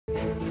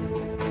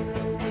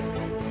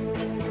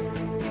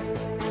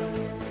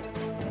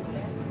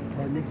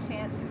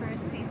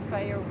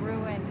ceasefire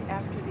ruined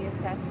after the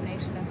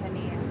assassination of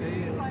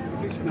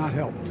Haniyeh? It's not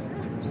helped.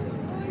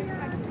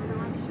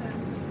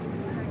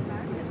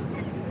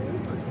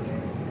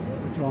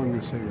 That's all I'm going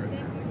to say right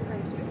now.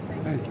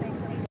 Thank you.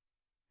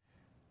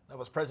 That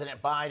was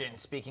President Biden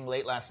speaking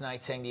late last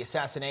night, saying the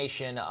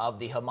assassination of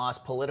the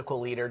Hamas political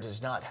leader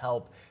does not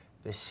help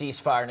the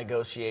ceasefire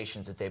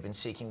negotiations that they've been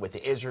seeking with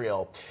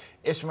Israel.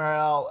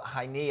 Ismail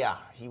Haniyeh,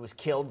 he was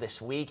killed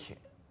this week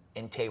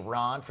in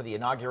Tehran. For the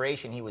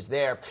inauguration, he was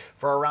there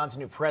for Iran's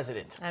new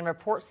president. And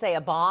reports say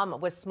a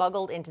bomb was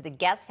smuggled into the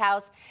guest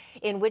house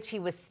in which he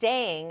was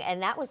staying,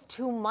 and that was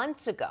 2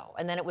 months ago.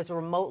 And then it was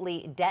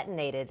remotely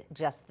detonated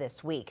just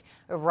this week.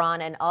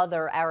 Iran and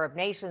other Arab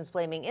nations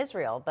blaming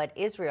Israel, but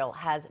Israel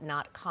has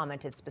not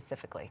commented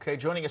specifically. Okay,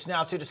 joining us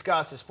now to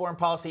discuss is foreign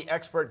policy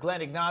expert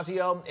Glenn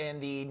Ignazio and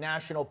the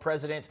national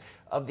president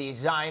of the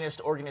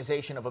Zionist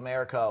Organization of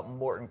America,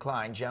 Morton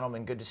Klein.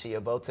 Gentlemen, good to see you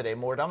both today.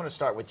 Morton, I'm going to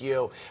start with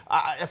you.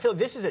 I feel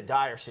this is a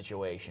dire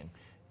situation.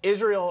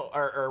 Israel,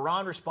 or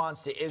Iran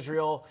responds to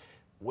Israel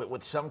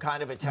with some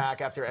kind of attack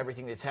after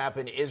everything that's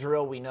happened.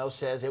 Israel, we know,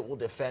 says it will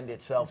defend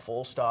itself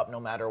full stop no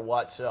matter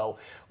what. So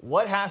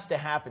what has to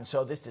happen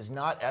so this does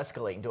not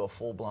escalate into a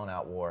full-blown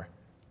out war?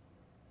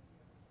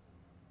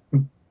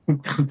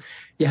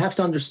 You have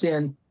to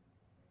understand,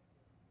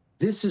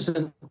 this is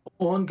an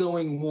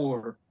ongoing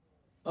war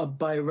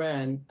by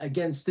Iran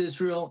against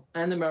Israel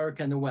and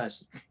America and the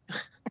West.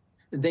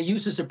 They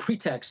use as a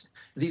pretext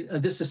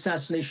this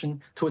assassination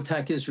to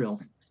attack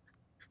Israel.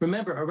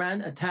 Remember,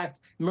 Iran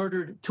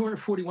murdered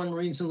 241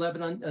 Marines in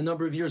Lebanon a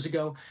number of years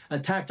ago,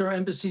 attacked our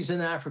embassies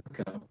in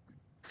Africa,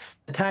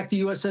 attacked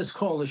the USS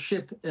Cole, a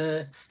ship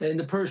in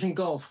the Persian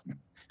Gulf,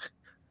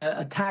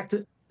 attacked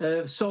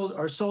our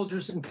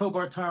soldiers in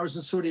Khobar Towers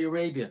in Saudi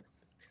Arabia.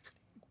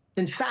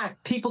 In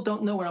fact, people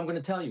don't know what I'm going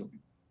to tell you.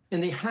 In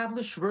the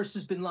Havlish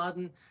versus bin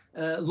Laden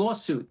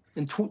lawsuit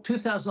in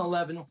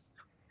 2011,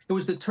 it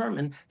was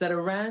determined that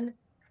Iran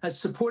has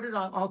supported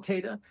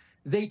al-Qaeda.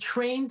 They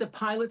trained the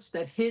pilots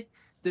that hit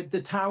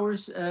the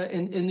towers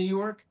in New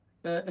York,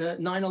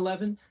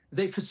 9/11.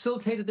 They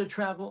facilitated their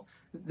travel.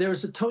 There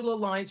is a total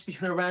alliance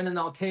between Iran and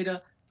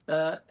al-Qaeda,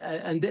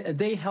 and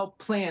they helped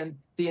plan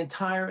the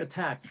entire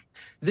attack.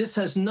 This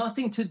has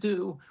nothing to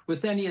do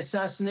with any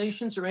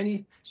assassinations or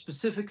any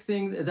specific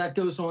thing that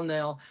goes on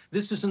now.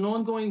 This is an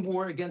ongoing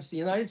war against the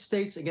United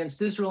States,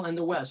 against Israel and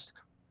the West.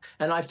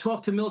 And I've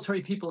talked to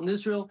military people in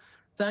Israel.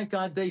 Thank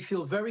God they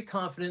feel very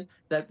confident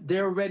that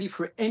they're ready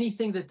for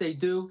anything that they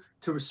do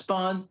to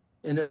respond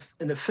in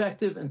an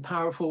effective and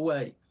powerful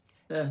way.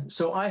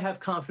 So I have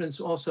confidence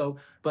also,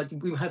 but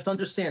we have to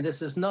understand this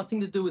has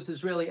nothing to do with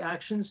Israeli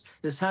actions.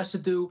 This has to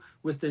do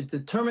with the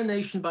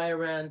determination by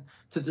Iran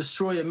to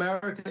destroy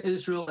America,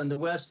 Israel, and the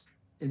West,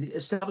 and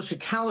establish a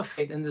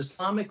caliphate in the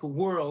Islamic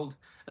world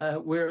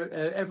where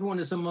everyone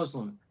is a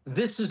Muslim.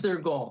 This is their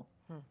goal.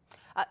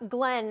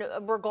 Glenn,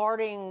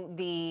 regarding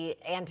the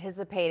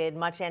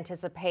much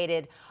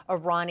anticipated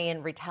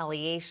Iranian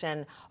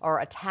retaliation or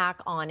attack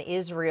on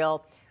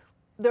Israel,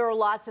 there are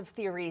lots of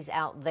theories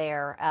out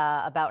there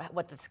about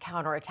what this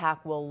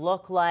counterattack will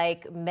look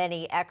like.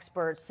 Many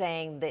experts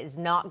saying that it's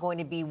not going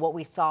to be what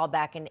we saw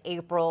back in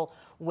April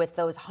with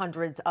those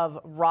hundreds of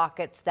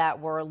rockets that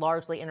were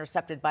largely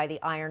intercepted by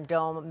the Iron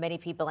Dome. Many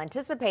people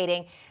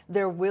anticipating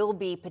there will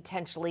be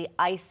potentially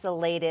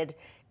isolated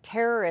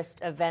terrorist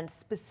events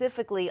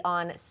specifically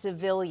on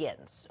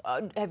civilians.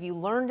 Have you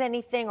learned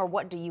anything, or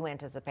what do you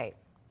anticipate?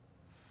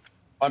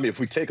 I mean, if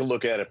we take a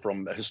look at it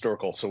from the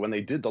historical, so when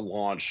they did the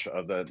launch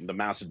of the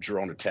massive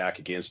drone attack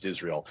against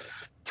Israel,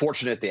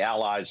 fortunate the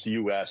allies, the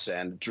U.S.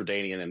 and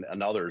Jordanian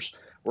and others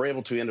were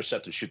able to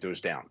intercept and shoot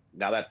those down.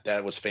 Now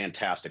that was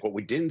fantastic. What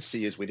we didn't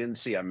see is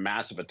a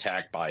massive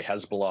attack by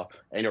Hezbollah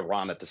and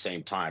Iran at the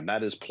same time.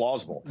 That is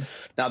plausible.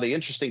 Now, the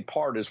interesting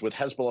part is with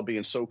Hezbollah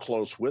being so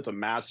close with a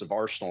massive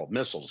arsenal of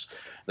missiles,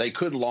 they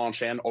could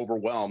launch and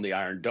overwhelm the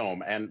Iron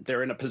Dome. And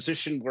they're in a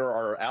position where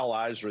our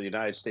allies or the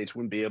United States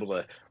wouldn't be able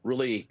to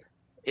really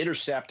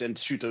intercept and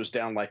shoot those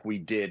down like we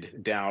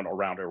did down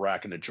around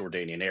Iraq and the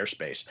Jordanian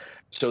airspace.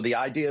 So the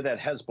idea that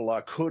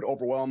Hezbollah could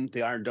overwhelm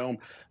the Iron Dome,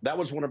 that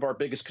was one of our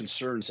biggest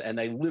concerns, and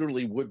they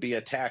literally would be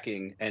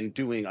attacking and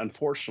doing,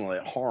 unfortunately,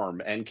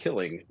 harm and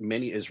killing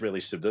many Israeli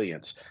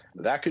civilians.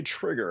 That could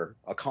trigger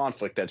a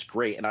conflict that's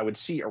great, and I would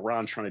see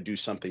Iran trying to do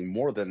something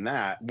more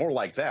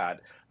like that,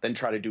 than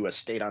try to do a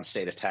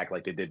state-on-state attack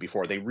like they did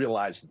before. They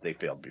realized that they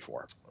failed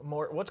before.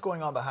 What's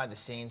going on behind the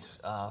scenes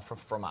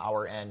from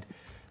our end?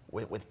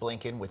 With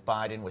Blinken, with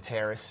Biden, with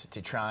Harris,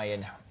 to try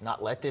and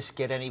not let this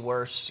get any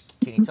worse?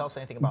 Can you tell us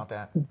anything about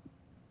that?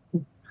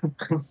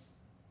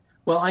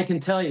 Well, I can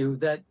tell you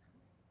that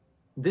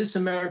this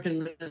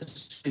American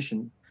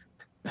administration,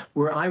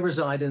 where I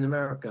reside in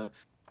America,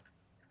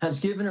 has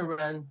given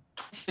Iran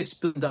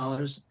 $26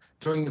 billion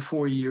during the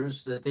 4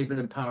 years that they've been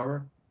in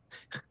power.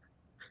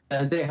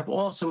 They have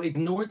also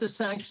ignored the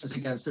sanctions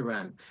against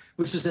Iran,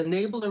 which has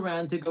enabled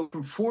Iran to go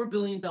from $4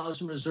 billion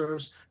in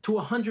reserves to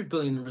 $100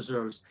 billion in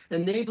reserves,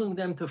 enabling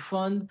them to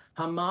fund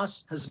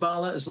Hamas,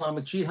 Hezbollah,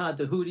 Islamic Jihad,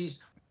 the Houthis,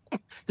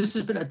 This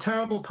has been a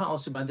terrible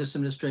policy by this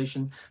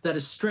administration that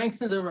has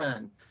strengthened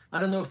Iran. I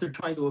don't know if they're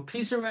trying to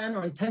appease Iran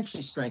or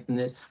intentionally strengthen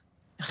it.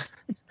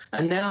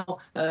 And now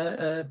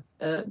Blinken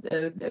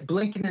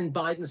and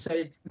Biden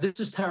say, this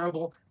is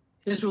terrible.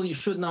 Israel, you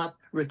should not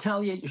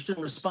retaliate. You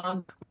shouldn't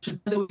respond. Which is,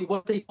 by the way,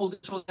 what they told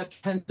Israel they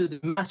can do, the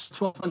mass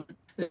 1,200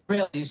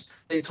 Israelis,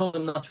 they told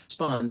them not to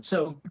respond.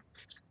 So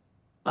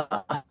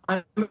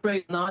I'm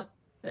afraid not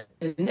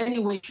in any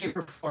way, shape,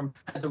 or form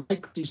had the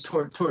right policies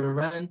toward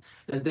Iran.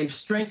 They've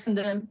strengthened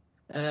them,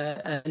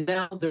 and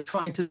now they're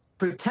trying to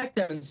protect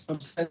them in some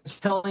sense,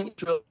 telling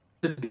Israel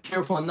to be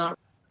careful and not.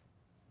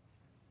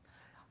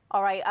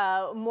 All right,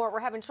 Mort,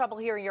 we're having trouble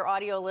hearing your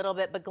audio a little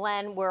bit, but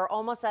Glenn, we're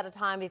almost out of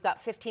time. We've got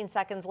 15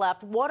 seconds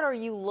left. What are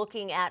you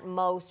looking at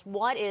most?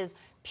 What is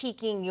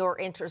piquing your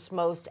interest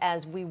most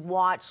as we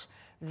watch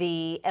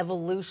the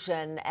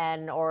evolution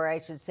and, or I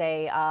should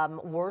say,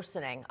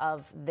 worsening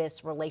of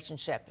this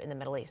relationship in the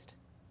Middle East?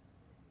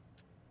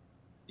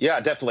 Yeah,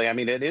 definitely. I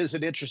mean, it is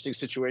an interesting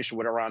situation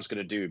what Iran's going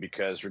to do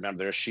because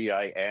remember, they're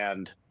Shiite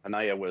and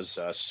Anaya was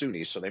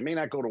Sunni, so they may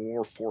not go to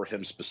war for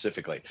him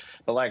specifically.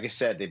 But like I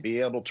said, they'd be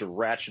able to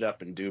ratchet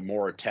up and do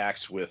more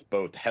attacks with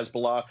both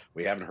Hezbollah.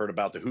 We haven't heard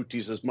about the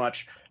Houthis as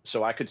much,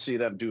 so I could see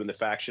them doing the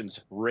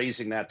factions,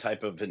 raising that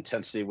type of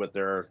intensity with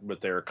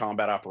their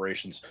combat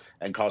operations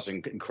and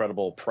causing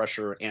incredible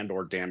pressure and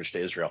or damage to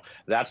Israel.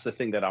 That's the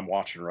thing that I'm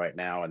watching right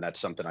now, and that's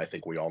something I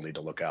think we all need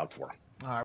to look out for. All right.